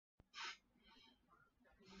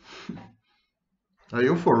Are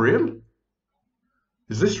you for real?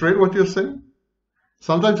 Is this real what you're saying?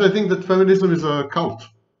 Sometimes I think that feminism is a cult.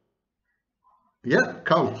 Yeah,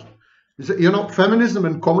 cult. You know, feminism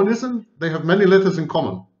and communism, they have many letters in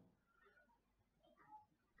common.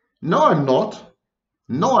 No, I'm not.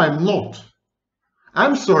 No, I'm not.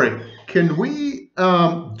 I'm sorry. Can we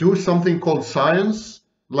do something called science?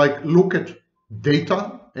 Like look at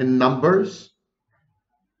data and numbers?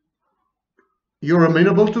 You're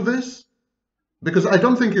amenable to this? Because I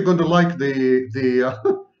don't think you're going to like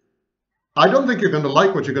I don't think you're going to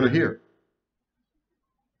like what you're going to hear.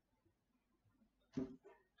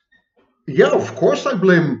 Yeah, of course I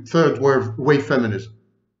blame third wave feminism.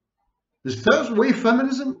 The third wave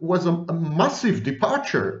feminism was a massive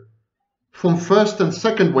departure from first and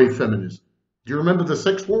second wave feminism. Do you remember the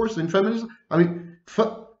sex wars in feminism? I mean,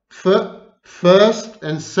 first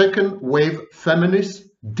and second wave feminists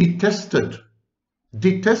detested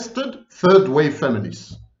third wave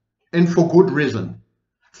feminists, and for good reason.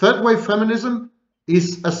 Third wave feminism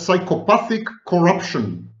is a psychopathic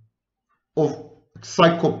corruption of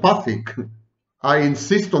psychopathic. I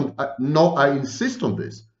insist on no. I insist on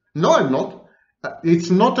this. No, I'm not. It's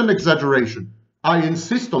not an exaggeration. I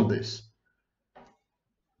insist on this.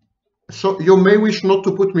 So you may wish not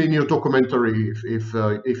to put me in your documentary if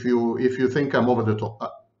you think I'm over the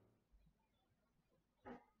top.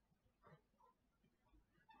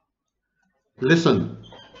 Listen,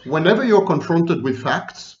 whenever you're confronted with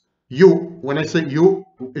facts, when I say you,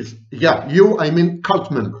 I mean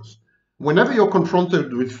cult members. Whenever you're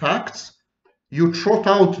confronted with facts, you trot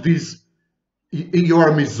out these, you're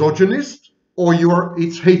a misogynist or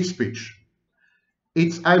it's hate speech.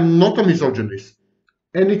 I'm not a misogynist,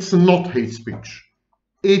 and it's not hate speech.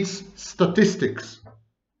 It's statistics.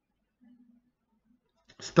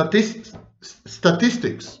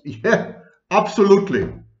 Statistics, yeah,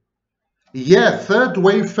 absolutely. Yeah, third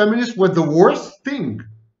wave feminists were the worst thing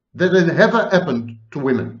that had ever happened to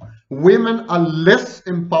women. Women are less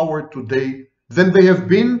empowered today than they have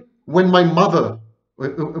been when in my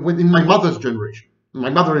mother's generation. My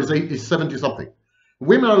mother is 70 something.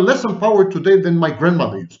 Women are less empowered today than my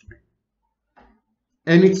grandmother used to be.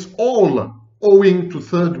 And it's all owing to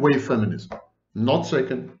third wave feminism. Not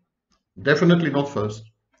second, definitely not first.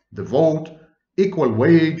 The vote, equal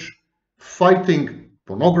wage, fighting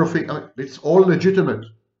pornography, it's all legitimate.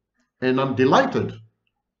 And I'm delighted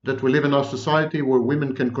that we live in a society where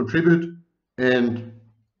women can contribute and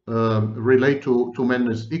relate to men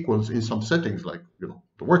as equals in some settings, like the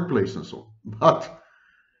workplace and so on. But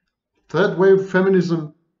third wave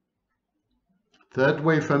feminism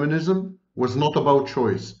was not about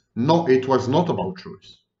choice. No, it was not about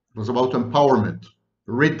choice. It was about empowerment.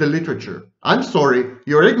 Read the literature. I'm sorry,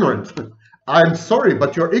 you're ignorant. I'm sorry,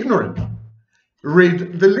 but you're ignorant.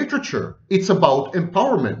 Read the literature. It's about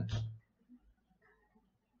empowerment.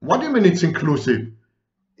 What do you mean it's inclusive?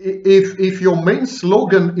 If your main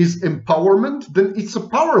slogan is empowerment, then it's a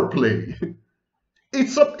power play.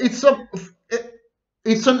 It's an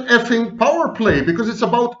effing power play because it's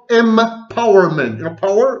about empowerment.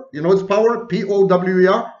 Power, it's power,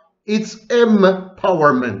 P-O-W-E-R. It's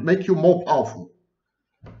empowerment, make you more powerful.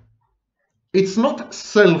 It's not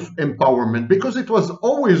self-empowerment because it was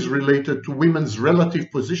always related to women's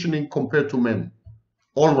relative positioning compared to men.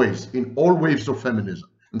 Always, in all waves of feminism.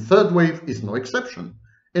 And third wave is no exception.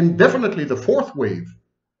 And definitely the fourth wave,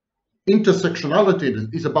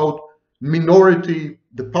 intersectionality, is about minority,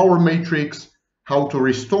 the power matrix, how to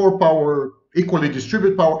restore power, equally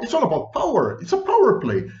distribute power. It's all about power. It's a power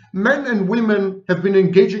play. Men and women have been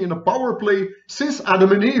engaging in a power play since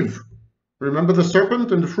Adam and Eve. Remember the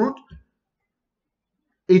serpent and the fruit?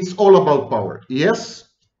 It's all about power. Yes,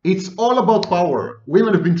 it's all about power.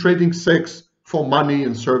 Women have been trading sex for money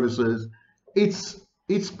and services.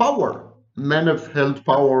 It's power. Men have held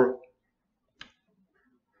power.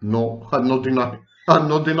 No, I'm not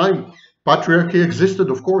denying. Patriarchy existed,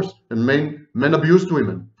 of course, and men abused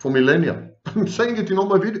women for millennia. I'm saying it in all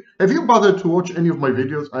my videos. Have you bothered to watch any of my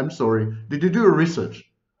videos? I'm sorry. Did you do your research?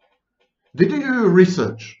 Did you do your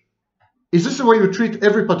research? Is this the way you treat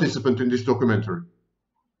every participant in this documentary?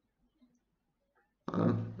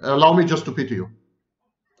 Allow me just to pity you.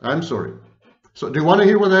 I'm sorry. So do you want to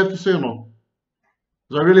hear what I have to say or not?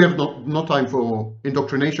 Because I really have no time for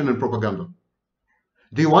indoctrination and propaganda.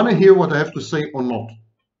 Do you want to hear what I have to say or not?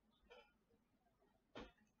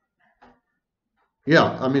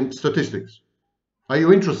 Yeah, I mean statistics. Are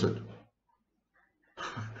you interested?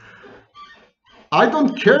 I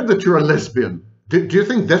don't care that you're a lesbian. Do you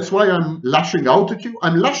think that's why I'm lashing out at you?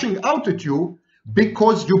 I'm lashing out at you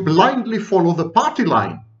because you blindly follow the party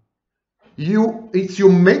line. You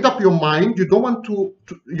made up your mind. You don't want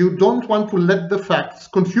to let the facts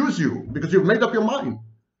confuse you because you've made up your mind.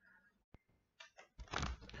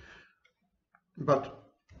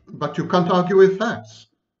 But you can't argue with facts.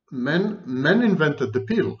 Men invented the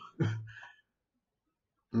pill,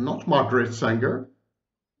 not Margaret Sanger.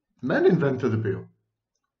 Men invented the pill.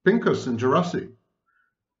 Pincus and Jurassic.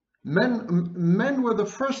 Men were the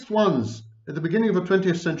first ones at the beginning of the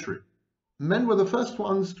 20th century. Men were the first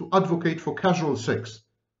ones to advocate for casual sex.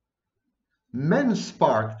 Men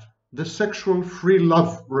sparked the sexual free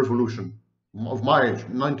love revolution of my age,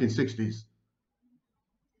 1960s.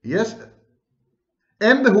 Yes,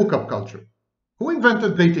 and the hookup culture. Who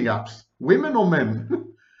invented dating apps? Women or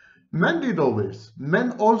men? Men did all this.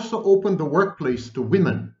 Men also opened the workplace to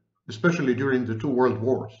women, especially during the two world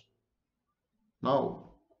wars. Now,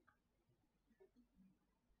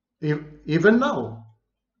 even now,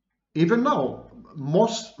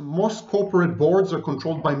 most corporate boards are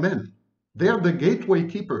controlled by men. They are the gateway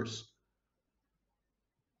keepers.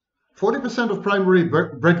 40% of primary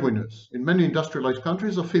breadwinners in many industrialized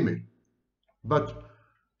countries are female. But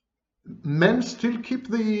men still keep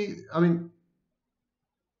men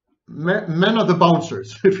are the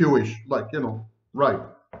bouncers, if you wish, right.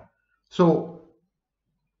 So,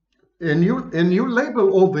 and you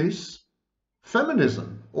label all this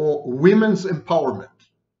feminism or women's empowerment.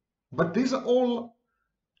 But these are all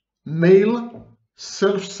male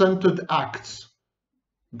self-centered acts.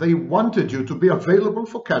 They wanted you to be available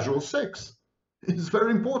for casual sex. It's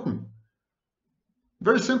very important.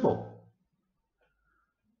 Very simple.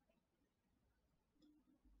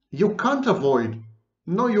 You can't avoid.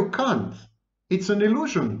 No, you can't. It's an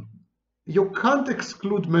illusion. You can't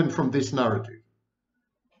exclude men from this narrative.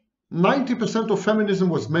 90% of feminism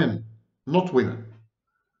was men, not women.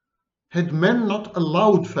 Had men not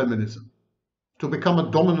allowed feminism to become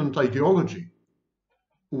a dominant ideology,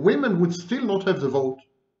 women would still not have the vote,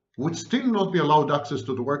 would still not be allowed access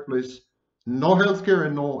to the workplace, no healthcare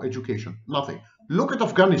and no education, nothing. Look at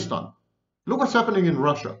Afghanistan. Look what's happening in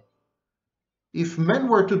Russia. If men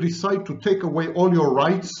were to decide to take away all your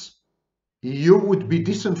rights, you would be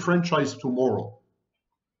disenfranchised tomorrow.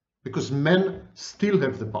 Because men still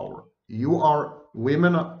have the power.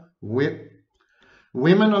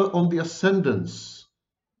 Women are on the ascendance.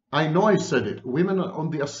 I know I said it. Women are on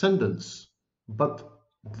the ascendance, but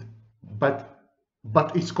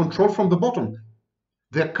it's controlled from the bottom.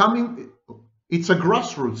 They're coming. It's a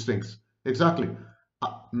grassroots thing. Exactly.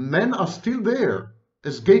 Men are still there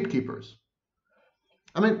as gatekeepers.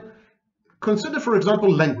 Consider, for example,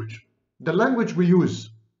 language. The language we use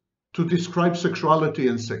to describe sexuality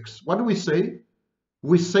and sex. What do we say?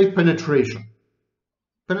 We say penetration.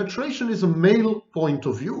 Penetration is a male point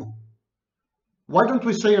of view. Why don't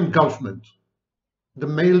we say engulfment? The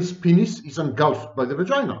male's penis is engulfed by the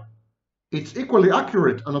vagina. It's equally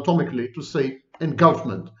accurate anatomically to say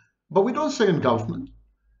engulfment, but we don't say engulfment.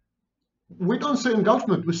 We don't say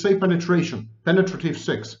engulfment, we say penetration, penetrative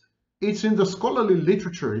sex. It's in the scholarly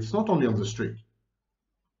literature, it's not only on the street.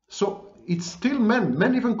 So it's still men.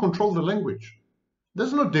 Men even control the language.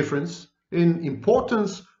 There's no difference in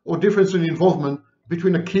importance or difference in involvement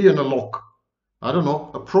between a key and a lock. I don't know,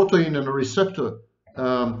 a protein and a receptor,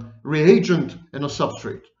 reagent and a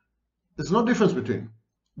substrate. There's no difference between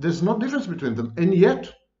them. And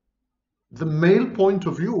yet, the male point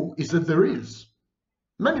of view is that there is.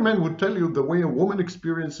 Many men would tell you the way a woman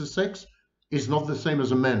experiences sex is not the same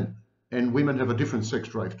as a man, and women have a different sex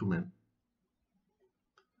drive to men.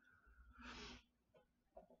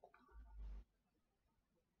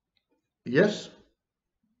 Yes,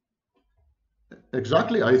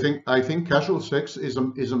 exactly. I think casual sex is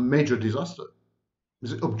a major disaster.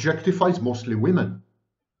 It objectifies mostly women.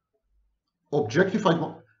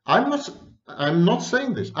 I'm not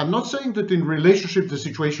saying this. I'm not saying that in relationships the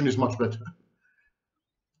situation is much better.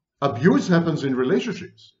 Abuse happens in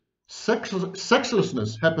relationships.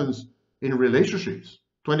 Sexlessness happens in relationships.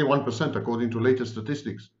 21% according to latest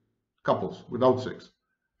statistics. Couples without sex.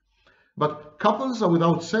 But couples are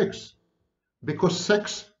without sex because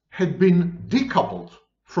sex had been decoupled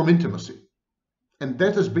from intimacy. And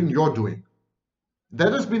that has been your doing.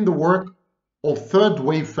 That has been the work of third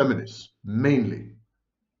wave feminists, mainly.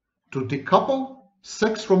 To decouple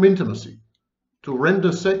sex from intimacy, to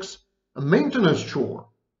render sex a maintenance chore,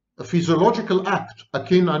 a physiological act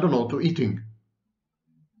akin, I don't know, to eating.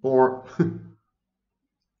 Or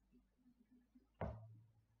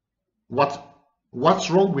what's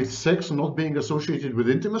wrong with sex not being associated with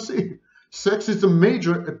intimacy? Sex is the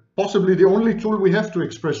major, possibly the only tool we have to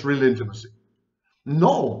express real intimacy.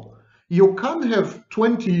 No, you can't have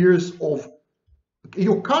 20 years of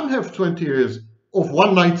You can't have 20 years of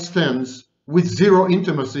one-night stands with zero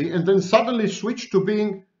intimacy and then suddenly switch to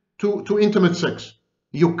being to intimate sex.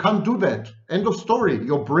 You can't do that. End of story.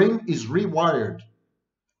 Your brain is rewired.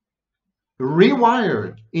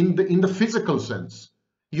 Rewired in the physical sense.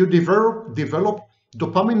 You develop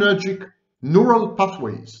dopaminergic neural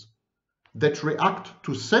pathways that react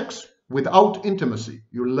to sex without intimacy.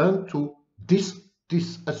 You learn to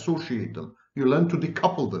disassociate them. You learn to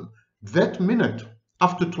decouple them. That minute,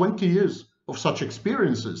 after 20 years of such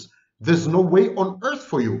experiences, there's no way on earth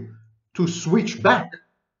for you to switch back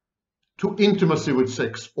to intimacy with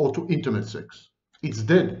sex or to intimate sex. It's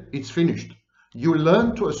dead. It's finished. You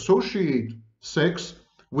learn to associate sex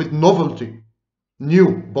with novelty,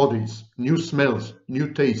 new bodies, new smells,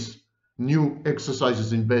 new tastes, new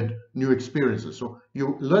exercises in bed, new experiences. So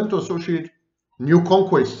you learn to associate new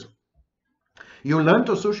conquests. You learn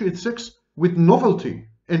to associate sex with novelty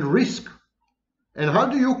and risk. And how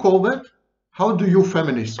do you call that? How do you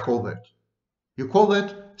feminists call that? You call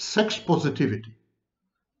that sex positivity.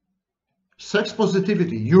 Sex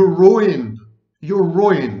positivity. You ruined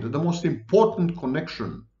the most important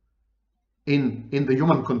connection in the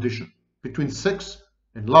human condition between sex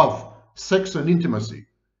and love, sex and intimacy.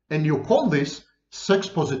 And you call this sex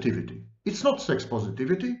positivity. It's not sex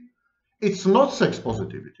positivity. It's not sex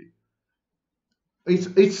positivity.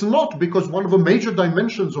 It's not, because one of the major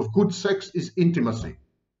dimensions of good sex is intimacy.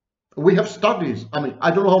 We have studies,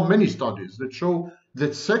 I don't know how many studies, that show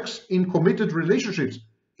that sex in committed relationships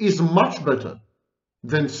is much better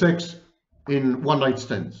than sex in one-night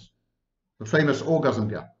stands. The famous orgasm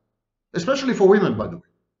gap. Especially for women, by the way.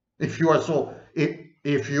 If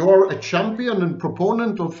you're a champion and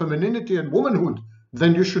proponent of femininity and womanhood,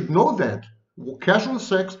 then you should know that casual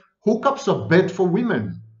sex, hookups are bad for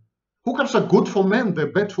women. Hookups are good for men, they're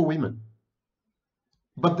bad for women.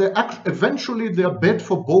 But eventually they're bad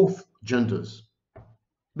for both genders.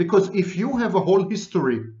 Because if you have a whole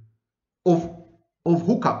history of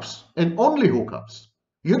hookups and only hookups,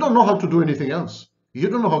 you don't know how to do anything else. You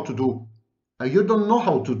don't know how to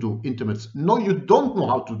do intimates. No, you don't know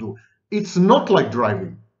how to do. It's not like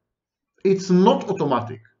driving. It's not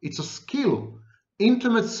automatic. It's a skill.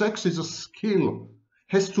 Intimate sex is a skill.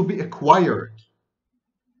 Has to be acquired.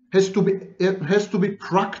 It has to be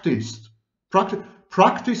practiced.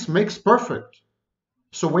 Practice makes perfect.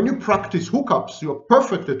 So when you practice hookups, you're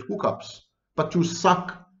perfect at hookups, but you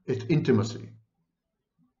suck at intimacy.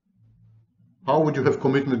 How would you have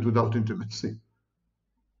commitment without intimacy?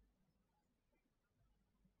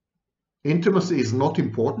 Intimacy is not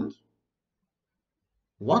important?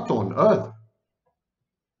 What on earth?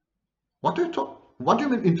 What do you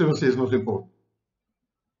mean intimacy is not important?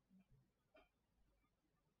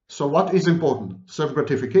 So what is important?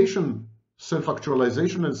 Self-gratification,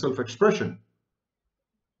 self-actualization, and self-expression.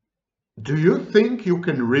 Do you think you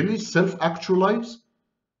can really self-actualize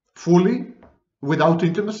fully without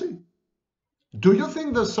intimacy? Do you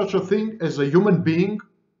think there's such a thing as a human being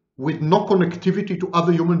with no connectivity to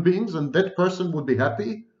other human beings and that person would be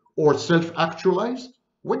happy or self-actualized?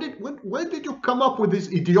 Where did you come up with this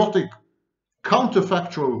idiotic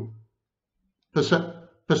counterfactual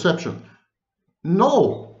perception?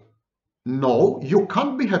 No, you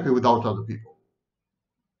can't be happy without other people.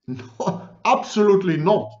 No, absolutely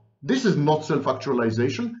not. This is not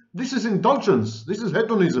self-actualization. This is indulgence. This is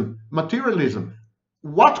hedonism, materialism.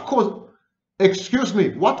 Excuse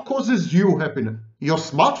me, what causes you happiness? Your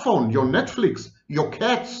smartphone, your Netflix, your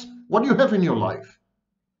cats. What do you have in your life?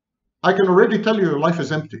 I can already tell you your life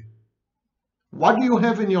is empty. What do you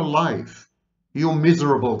have in your life, you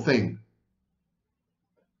miserable thing?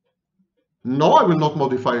 No, I will not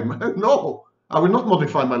modify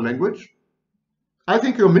my language. I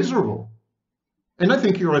think you're miserable. And I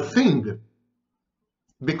think you're a thing.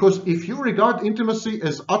 Because if you regard intimacy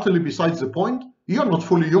as utterly besides the point, you're not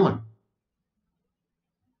fully human.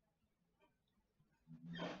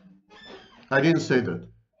 I didn't say that.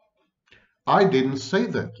 I didn't say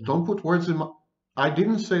that. Don't put words in my... I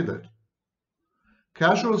didn't say that.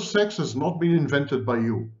 Casual sex has not been invented by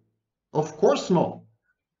you. Of course not.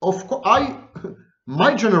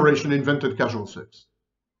 My generation invented casual sex.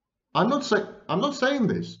 I'm not saying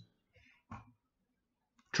this.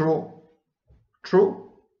 True.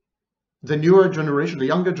 The newer generation, the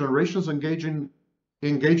younger generations engage in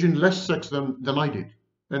less sex than I did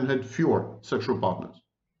and had fewer sexual partners.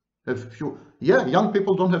 Young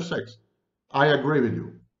people don't have sex. I agree with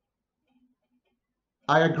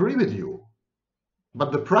you.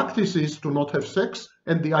 But the practice is to not have sex,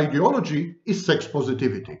 and the ideology is sex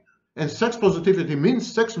positivity. And sex positivity means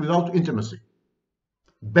sex without intimacy.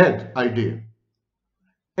 Bad idea.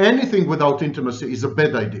 Anything without intimacy is a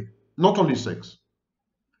bad idea, not only sex.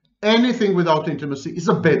 Anything without intimacy is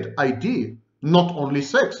a bad idea, not only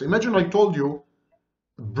sex. Imagine I told you,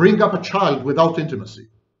 bring up a child without intimacy.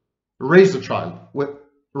 Raise a child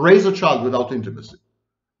without intimacy.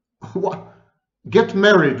 What? Get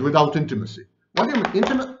married without intimacy. What do you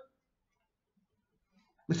mean?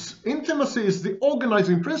 Intimacy is the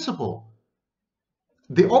organizing principle.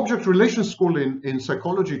 The object relations school in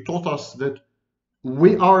psychology taught us that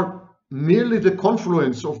we are merely the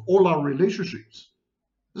confluence of all our relationships.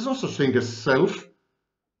 There's no such thing as self,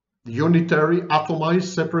 unitary,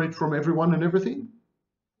 atomized, separate from everyone and everything.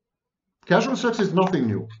 Casual sex is nothing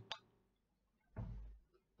new.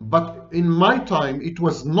 But in my time,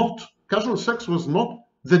 casual sex was not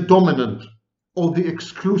the dominant or the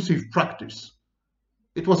exclusive practice.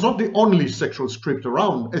 It was not the only sexual script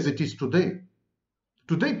around as it is today.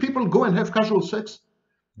 Today, people go and have casual sex.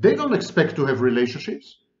 They don't expect to have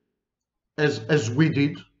relationships as we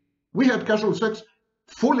did. We had casual sex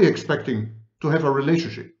fully expecting to have a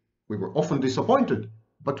relationship. We were often disappointed,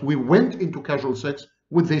 but we went into casual sex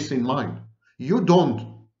with this in mind. You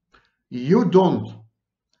don't. You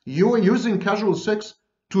are using casual sex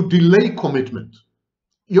to delay commitment.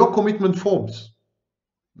 Your commitment phobes.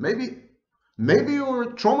 Maybe you were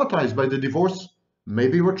traumatized by the divorce.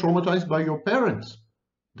 Maybe you were traumatized by your parents,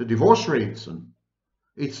 the divorce rates, and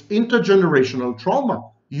it's intergenerational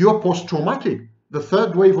trauma. You're post-traumatic. The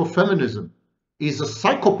third wave of feminism is a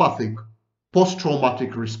psychopathic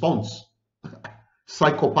post-traumatic response.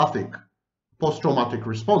 Psychopathic post-traumatic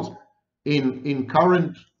response. In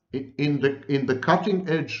the cutting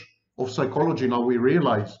edge of psychology now, we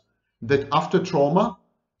realize that after trauma,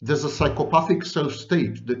 there's a psychopathic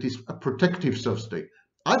self-state that is a protective self-state.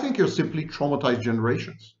 I think you're simply traumatized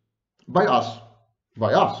generations. By us.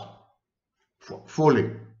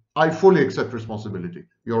 Fully. I fully accept responsibility.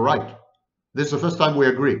 You're right. This is the first time we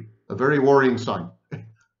agree. A very worrying sign.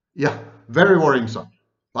 Yeah, very worrying sign.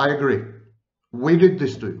 I agree. We did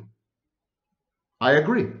this to you. I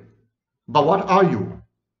agree. But what are you?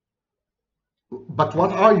 I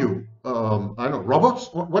don't know, robots?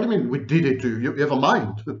 What do you mean we did it to you? You have a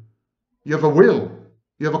mind. You have a will.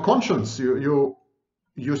 You have a conscience. You're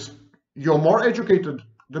more educated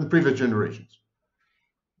than previous generations.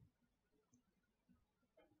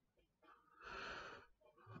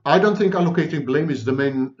 I don't think allocating blame is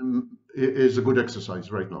a good exercise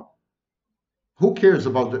right now. Who cares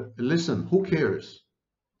about listen, who cares?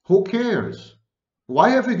 Who cares? Why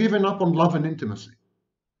have you given up on love and intimacy?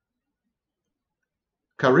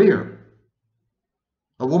 Career.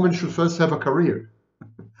 A woman should first have a career.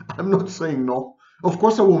 I'm not saying no. Of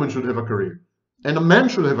course a woman should have a career. And a man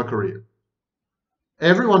should have a career.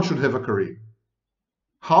 Everyone should have a career.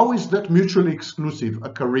 How is that mutually exclusive? A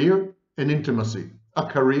career and intimacy. A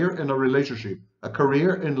career and a relationship. A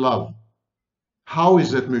career and love. How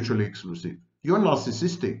is that mutually exclusive? You're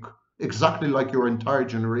narcissistic, exactly like your entire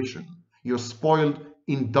generation. You're spoiled,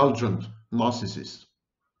 indulgent narcissist.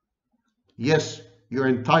 Yes, you're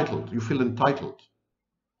entitled. You feel entitled.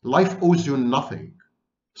 Life owes you nothing.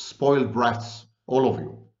 Spoiled brats, all of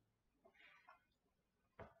you.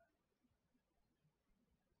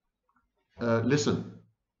 Listen,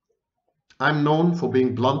 I'm known for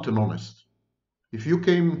being blunt and honest. If you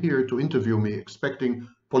came here to interview me expecting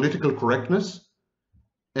political correctness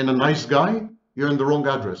and a nice guy, you're in the wrong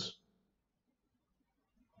address.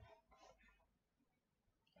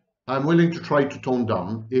 I'm willing to try to tone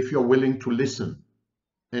down if you're willing to listen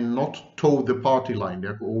and not toe the party line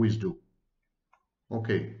like we always do.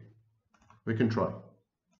 Okay, we can try.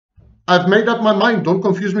 I've made up my mind. Don't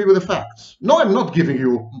confuse me with the facts. No, I'm not giving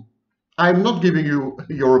you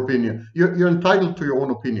your opinion. You're entitled to your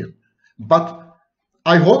own opinion. But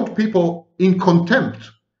I hold people in contempt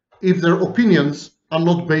if their opinions are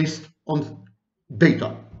not based on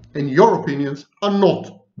data. And your opinions are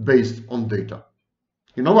not based on data.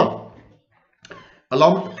 You know what?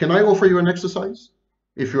 Can I offer you an exercise?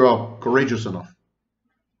 If you are courageous enough.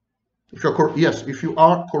 If you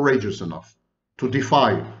are courageous enough to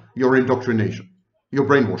defy your indoctrination, your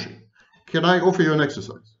brainwashing, can I offer you an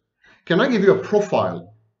exercise? Can I give you a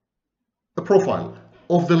profile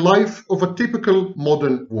of the life of a typical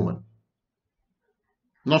modern woman?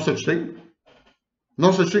 No such thing.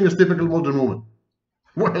 No such thing as typical modern woman.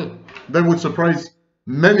 Well, that would surprise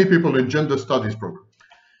many people in gender studies program.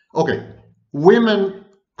 Okay, women,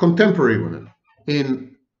 contemporary women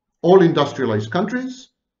in all industrialized countries,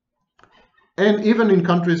 and even in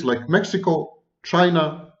countries like Mexico,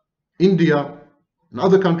 China, India, and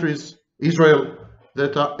other countries, Israel,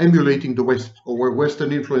 that are emulating the West, or where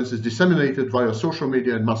Western influence is disseminated via social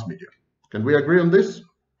media and mass media. Can we agree on this?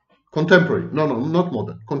 Contemporary. No, no, not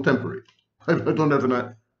modern. Contemporary. I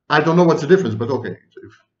don't know what's the difference, but okay.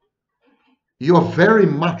 You are very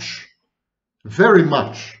much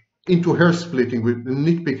into hair splitting with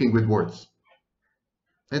nitpicking with words.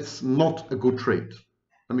 It's not a good trait.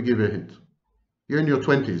 Let me give you a hint. You're in your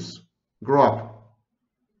 20s. Grow up.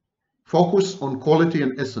 Focus on quality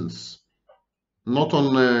and essence, not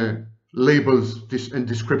on labels and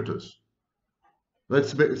descriptors.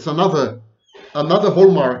 It's another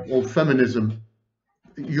hallmark of feminism.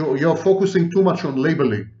 You're focusing too much on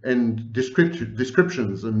labeling and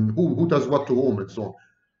descriptions and who does what to whom and so on.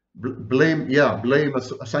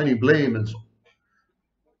 Assigning blame and so on.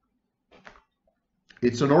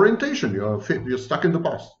 It's an orientation. You're stuck in the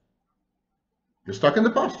past. You're stuck in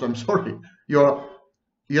the past. I'm sorry.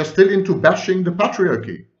 You're still into bashing the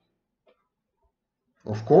patriarchy.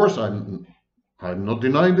 Of course, I'm not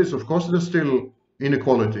denying this. Of course, there's still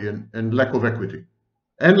inequality and lack of equity,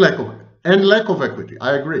 and lack of equity.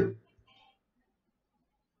 I agree.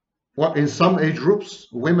 Well, in some age groups,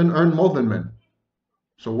 women earn more than men,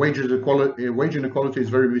 so wage inequality is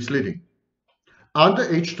very misleading. Under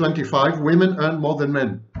age 25, women earn more than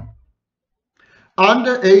men.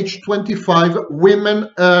 Under age 25, women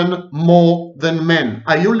earn more than men.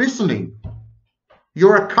 Are you listening?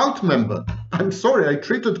 You're a cult member. I'm sorry, I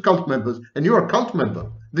treated cult members, and you're a cult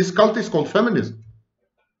member. This cult is called feminism.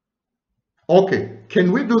 Okay,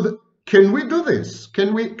 can we do this?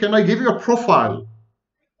 Can I give you a profile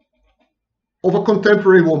of a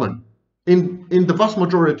contemporary woman in the vast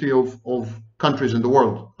majority of countries in the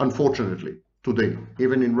world, unfortunately, today,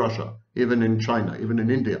 even in Russia, even in China, even in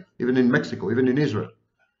India, even in Mexico, even in Israel,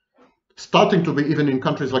 starting to be even in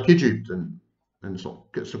countries like Egypt and so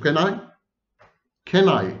on. So can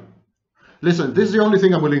I? Listen, this is the only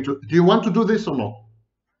thing I'm willing to. Do you want to do this or not?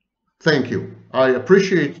 Thank you. I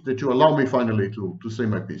appreciate that you allow me finally to say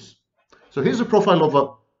my piece. So here's a profile of a,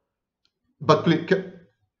 but please,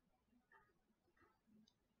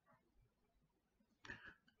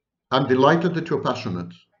 I'm delighted that you're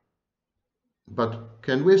passionate, but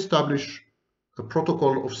can we establish a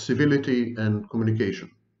protocol of civility and communication?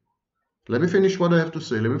 Let me finish what I have to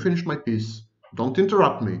say. Let me finish my piece. Don't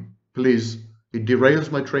interrupt me, please. It derails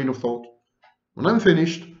my train of thought. When I'm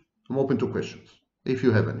finished, I'm open to questions, if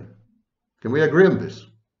you have any. Can we agree on this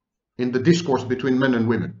in the discourse between men and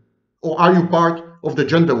women? Or are you part of the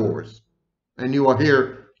gender wars and you are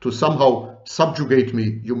here to somehow subjugate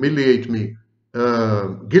me, humiliate me,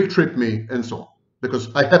 guilt trip me, and so on, because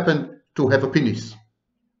I happen to have a penis?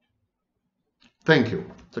 Thank you.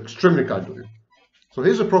 It's extremely kind of you. So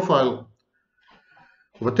here's a profile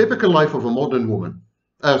of a typical life of a modern woman.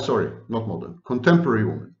 Sorry, not modern, contemporary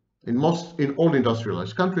woman in all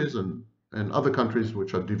industrialized countries and other countries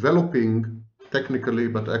which are developing technically,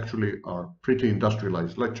 but actually are pretty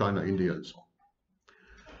industrialized, like China, India, and so on.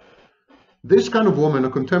 This kind of woman, a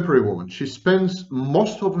contemporary woman, she spends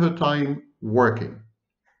most of her time working.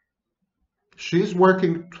 She's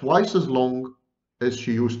working twice as long as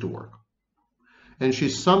she used to work. And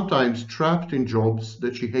she's sometimes trapped in jobs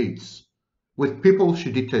that she hates, with people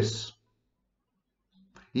she detests.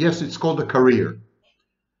 Yes, it's called a career.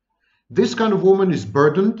 This kind of woman is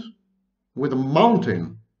burdened with a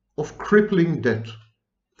mountain of crippling debt.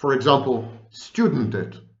 For example, student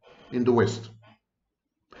debt in the West.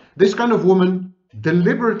 This kind of woman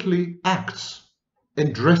deliberately acts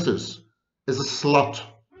and dresses as a slut.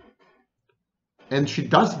 And she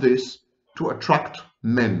does this to attract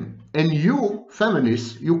men. And you,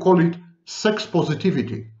 feminists, you call it sex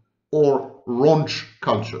positivity or raunch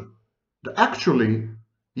culture. Actually,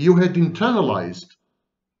 you had internalized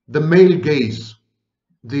the male gaze,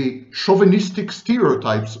 the chauvinistic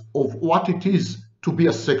stereotypes of what it is to be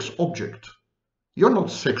a sex object. You're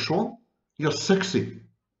not sexual, you're sexy.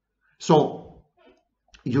 So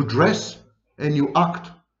you dress and you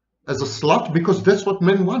act as a slut because that's what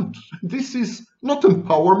men want. This is not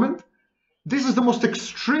empowerment. This is the most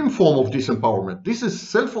extreme form of disempowerment. This is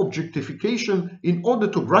self-objectification in order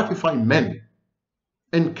to gratify men.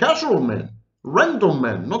 And casual men, random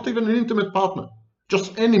men, not even an intimate partner,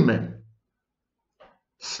 just any man.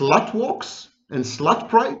 Slut walks and slut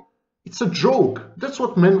pride, it's a joke. That's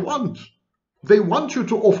what men want. They want you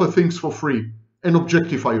to offer things for free and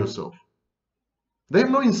objectify yourself. They have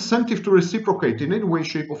no incentive to reciprocate in any way,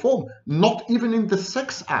 shape, or form, not even in the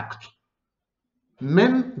sex act.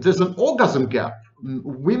 Men, there's an orgasm gap.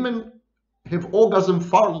 Women have orgasm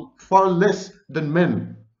far less than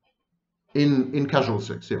men in casual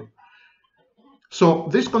sex. Yeah. So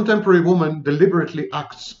this contemporary woman deliberately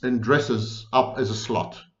acts and dresses up as a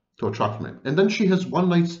slut to attract men. And then she has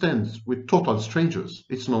one-night stands with total strangers.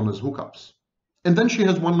 It's known as hookups. And then she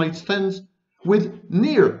has one-night stands with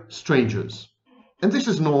near strangers. And this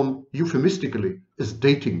is known euphemistically as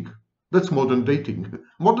dating. That's modern dating.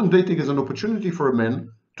 Modern dating is an opportunity for a man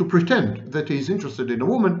to pretend that he is interested in a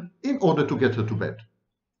woman in order to get her to bed.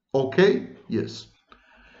 Okay? Yes.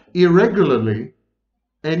 Irregularly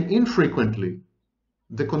and infrequently,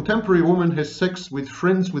 the contemporary woman has sex with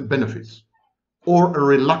friends with benefits, or a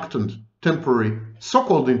reluctant, temporary,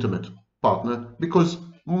 so-called intimate partner, because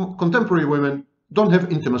contemporary women don't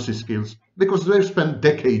have intimacy skills, because they've spent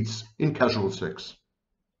decades in casual sex.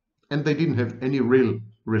 And they didn't have any real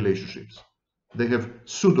relationships. They have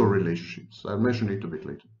pseudo-relationships. I'll mention it a bit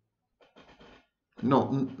later.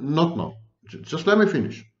 No, not now. Just let me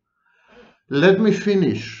finish. Let me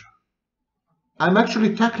finish. I'm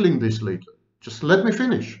actually tackling this later. Just let me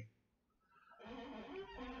finish.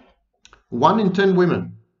 1 in 10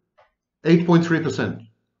 women, 8.3%,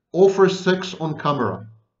 offer sex on camera,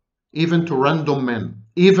 even to random men.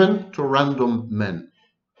 Even to random men.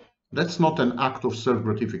 That's not an act of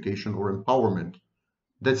self-gratification or empowerment.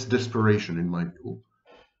 That's desperation in my view.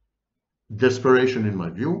 Desperation in my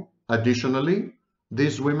view. Additionally,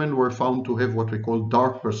 these women were found to have what we call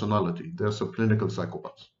dark personality. They're subclinical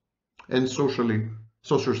psychopaths. And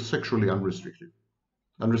sexually unrestricted.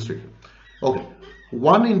 Okay.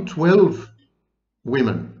 1 in 12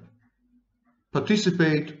 women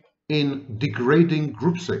participate in degrading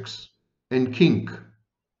group sex and kink.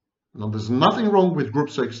 Now, there's nothing wrong with group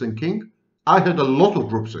sex and kink. I had a lot of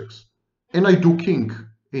group sex, and I do kink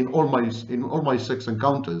in all my sex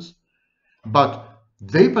encounters. But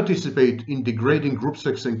they participate in degrading group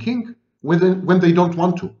sex and kink when they don't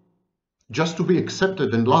want to, just to be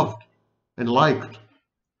accepted and loved and liked.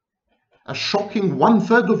 A shocking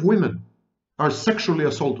 1/3 of women are sexually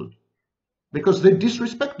assaulted because they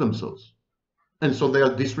disrespect themselves, and so they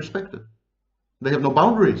are disrespected. They have no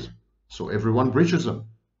boundaries, so everyone breaches them.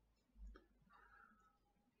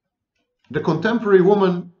 The contemporary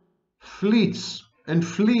woman flees and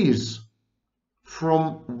flees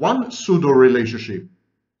from one pseudo-relationship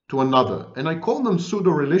to another. And I call them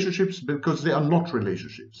pseudo-relationships because they are not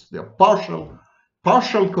relationships. They are partial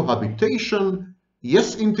cohabitation,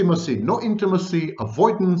 yes intimacy, no intimacy,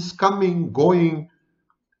 avoidance, coming, going,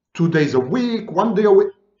 2 days a week, 1 day a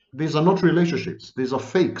week. These are not relationships. These are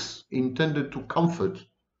fakes intended to comfort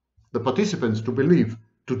the participants to believe,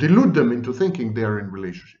 to delude them into thinking they are in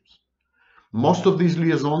relationships. Most of these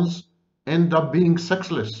liaisons end up being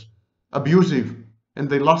sexless, abusive, and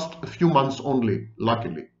they last a few months only,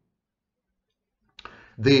 luckily.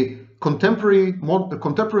 The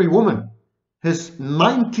contemporary woman has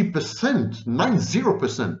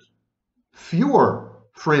 90% fewer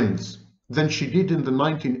friends than she did in the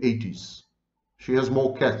 1980s. She has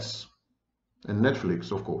more cats and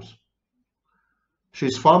Netflix, of course.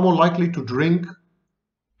 She's far more likely to drink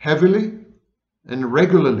heavily and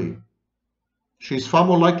regularly. She's far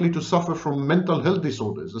more likely to suffer from mental health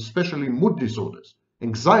disorders, especially mood disorders,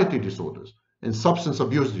 anxiety disorders, and substance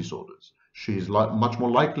abuse disorders. She's much more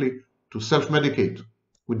likely to self-medicate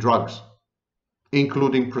with drugs,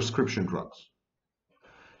 including prescription drugs.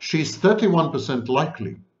 She's 31%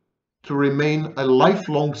 likely to remain a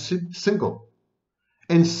lifelong single,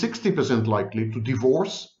 and 60% likely to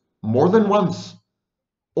divorce more than once,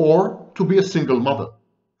 or to be a single mother.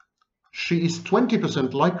 She is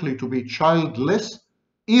 20% likely to be childless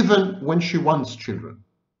even when she wants children.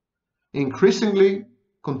 Increasingly,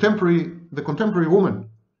 the contemporary woman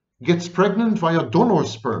gets pregnant via donor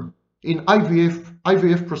sperm in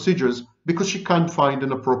IVF procedures because she can't find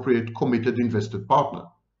an appropriate, committed, invested partner.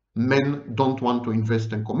 Men don't want to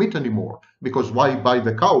invest and commit anymore, because why buy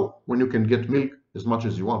the cow when you can get milk as much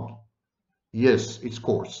as you want? Yes, it's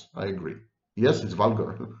coarse, I agree. Yes, it's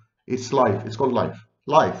vulgar. It's life. It's called life.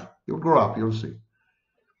 Life. You'll grow up, you'll see.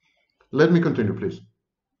 Let me continue, please.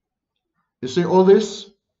 You see, all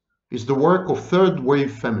this is the work of third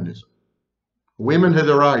wave feminism. Women had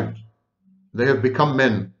arrived. They have become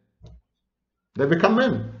men. They become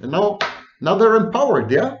men. And now they're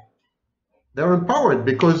empowered, yeah? They're empowered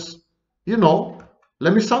because, you know,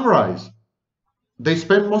 let me summarize. They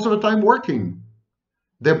spend most of the time working.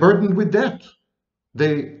 They're burdened with debt.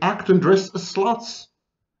 They act and dress as sluts.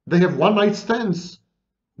 They have one-night stands.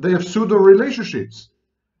 They have pseudo-relationships.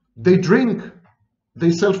 They drink.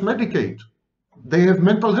 They self-medicate. They have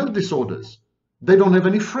mental health disorders. They don't have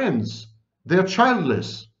any friends. They are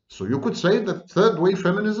childless. So you could say that third wave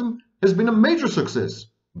feminism has been a major success.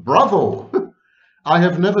 Bravo! I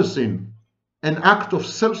have never seen an act of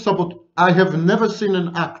self-sabotage. I have never seen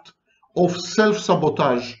an act of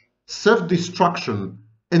self-sabotage, self-destruction,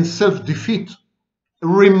 and self-defeat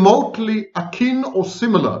remotely akin or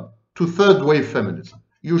similar to to third wave feminism.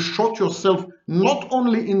 You shot yourself not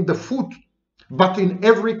only in the foot, but in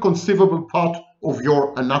every conceivable part of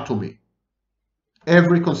your anatomy. You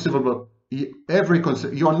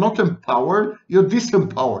are not empowered, you're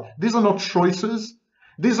disempowered. These are not choices.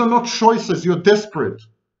 These are not choices, you're desperate.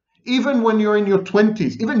 Even when you're in your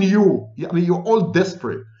 20s, even you, I mean, you're all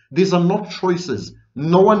desperate. These are not choices.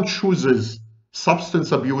 No one chooses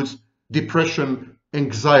substance abuse, depression,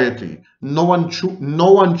 anxiety. No one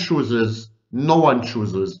chooses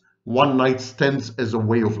one night stands as a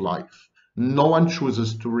way of life. No one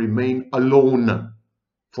chooses to remain alone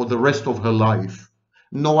for the rest of her life.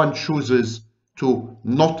 No one chooses to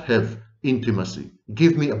not have intimacy.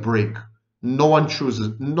 Give me a break. No one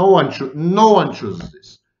chooses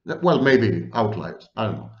this. Well, maybe outliers, I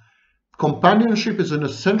don't know. Companionship is an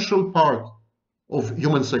essential part of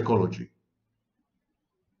human psychology.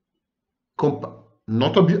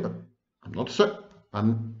 Not abuse. I'm not saying.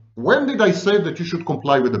 When did I say that you should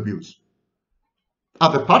comply with abuse?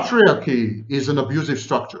 The patriarchy is an abusive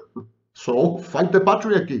structure. So fight the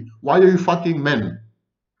patriarchy. Why are you fighting men?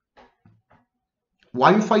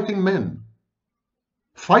 Why are you fighting men?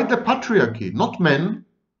 Fight the patriarchy, not men.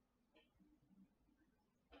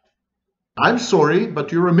 I'm sorry,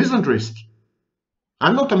 but you're a misandrist.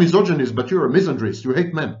 I'm not a misogynist, but you're a misandrist. You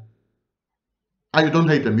hate men. You don't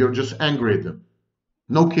hate them, you're just angry at them.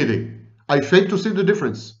 No kidding. I fail to see the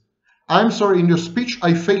difference. I'm sorry, in your speech,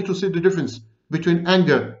 I fail to see the difference between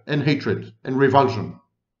anger and hatred and revulsion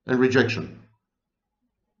and rejection.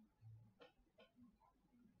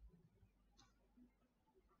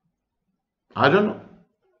 I don't know.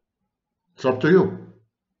 It's up to you.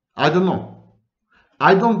 I don't know.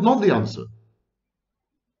 I don't know the answer.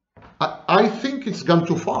 I think it's gone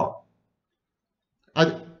too far.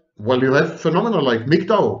 Well, you have phenomena like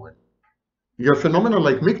MGTOW. You have phenomena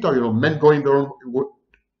like MGTOW, you know, men going their own...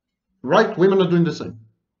 Right, women are doing the same.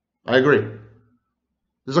 I agree.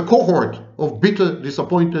 There's a cohort of bitter,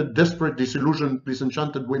 disappointed, desperate, disillusioned,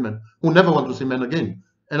 disenchanted women who never want to see men again.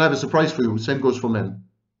 And I have a surprise for you. Same goes for men.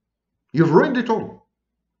 You've ruined it all.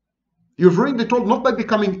 You've ruined it all not by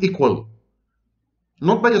becoming equal,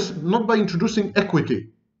 not by introducing equity.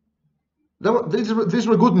 These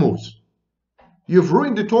were good moves. You've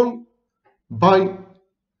ruined it all by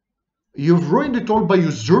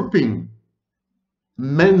usurping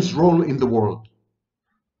men's role in the world.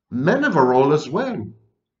 Men have a role as well.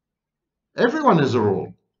 Everyone has a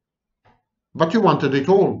role. But you wanted it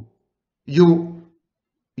all. You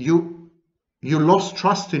lost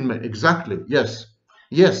trust in men. Exactly. Yes.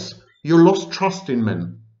 Yes. You lost trust in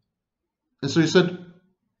men. And so you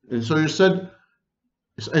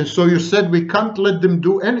said we can't let them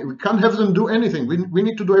do we can't have them do anything. We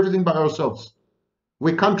need to do everything by ourselves.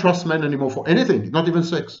 We can't trust men anymore for anything, not even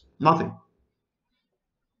sex. Nothing.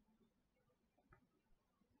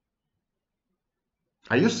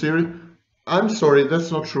 Are you serious? I'm sorry,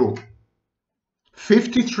 that's not true.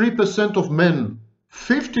 53% of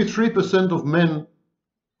men,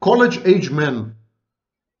 college-age men,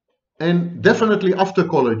 and definitely after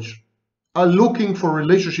college, are looking for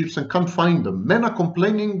relationships and can't find them. Men are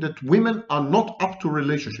complaining that women are not up to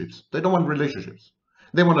relationships. They don't want relationships.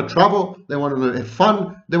 They want to travel, they want to have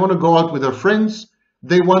fun, they want to go out with their friends,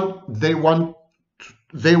 they want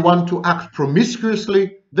to act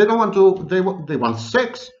promiscuously, they want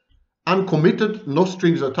sex, uncommitted, no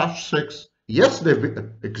strings attached sex. Yes,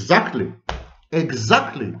 exactly.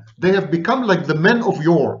 They have become like the men of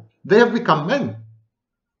yore. They have become men.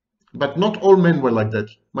 But not all men were like that.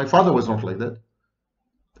 My father was not like that.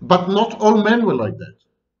 But not all men were like that.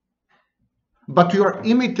 But you are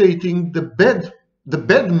imitating the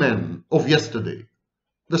bad men of yesterday.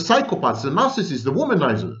 The psychopaths, the narcissists, the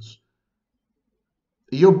womanizers.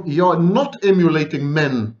 You're not emulating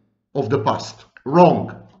men of the past.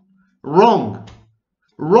 Wrong.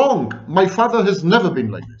 My father has never been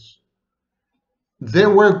like this. There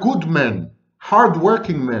were good men,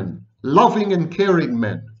 hard-working men, loving and caring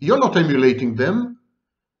men. You're not emulating them.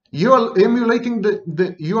 You are emulating the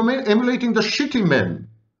shitty men.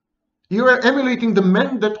 You are emulating the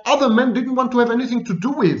men that other men didn't want to have anything to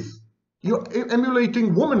do with. You're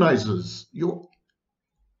emulating womanizers. You're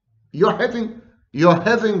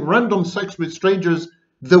having random sex with strangers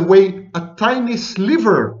the way a tiny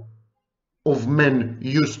sliver of men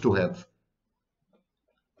used to have.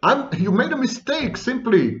 You made a mistake,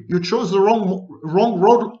 simply. You chose the wrong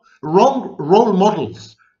role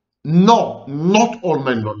models. No, not all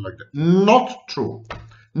men were like that. Not true.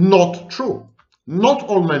 Not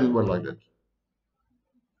all men were like that.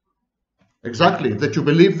 Exactly. That you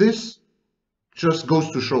believe this just goes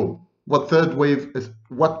to show what third wave is,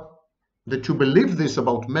 that you believe this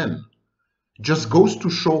about men just goes to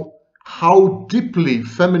show how deeply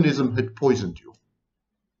feminism had poisoned you.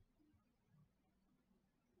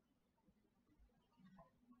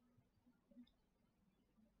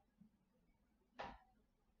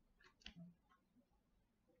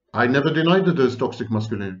 I never denied that there's toxic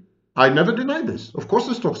masculinity. I never denied this. Of course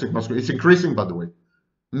there's toxic masculinity. It's increasing, by the way.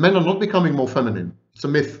 Men are not becoming more feminine. It's a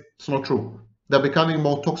myth. It's not true. They're becoming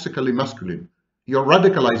more toxically masculine. You're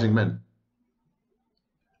radicalizing men.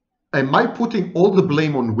 Am I putting all the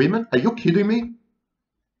blame on women? Are you kidding me?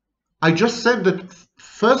 I just said that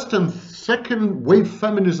first and second wave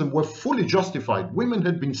feminism were fully justified. Women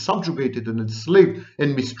had been subjugated and enslaved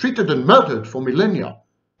and mistreated and murdered for millennia.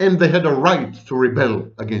 And they had a right to rebel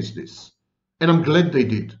against this. And I'm glad they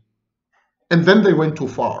did. And then they went too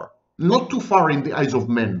far. Not too far in the eyes of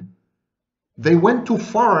men. They went too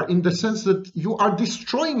far in the sense that you are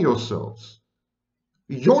destroying yourselves.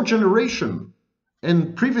 Your generation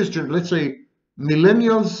and previous generation, let's say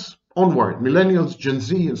millennials onward, millennials, Gen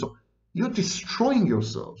Z, and so, you're destroying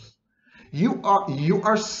yourselves. You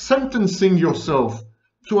are sentencing yourself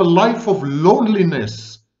to a life of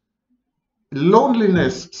loneliness,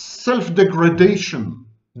 self-degradation,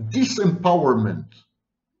 disempowerment.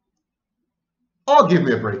 Oh, give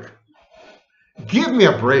me a break. Give me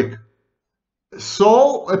a break.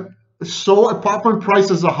 So apartment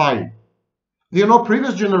prices are high. You know,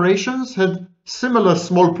 previous generations had similar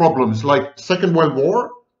small problems like Second World War,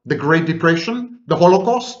 the Great Depression, the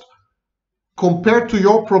Holocaust. Compared to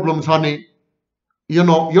your problems, honey, you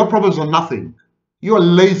know, your problems are nothing. You're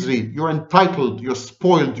lazy, you're entitled, you're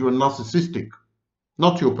spoiled, you're narcissistic.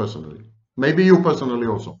 Not you personally. Maybe you personally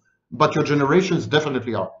also. But your generations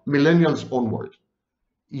definitely are. Millennials onward.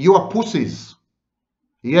 You are pussies.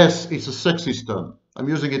 Yes, it's a sexist term. I'm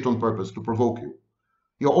using it on purpose to provoke you.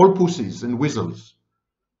 You're all pussies and weasels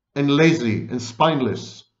and lazy and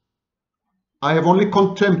spineless. I have only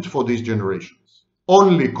contempt for these generations.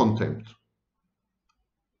 Only contempt.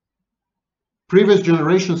 Previous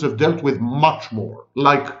generations have dealt with much more,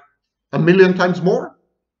 like 1,000,000 times more.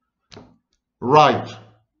 Right.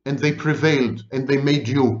 And they prevailed and they made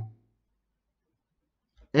you.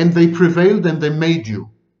 And they prevailed and they made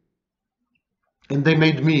you. And they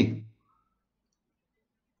made me.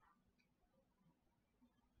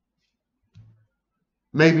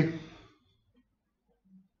 Maybe.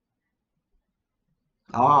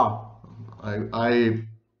 I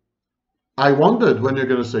wondered when you're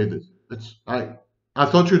going to say this. I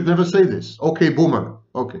thought you'd never say this. Okay, boomer.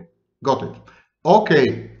 Okay, got it.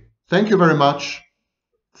 Okay, thank you very much.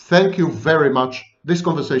 Thank you very much. This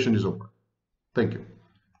conversation is over. Thank you.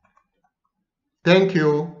 Thank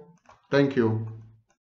you. Thank you.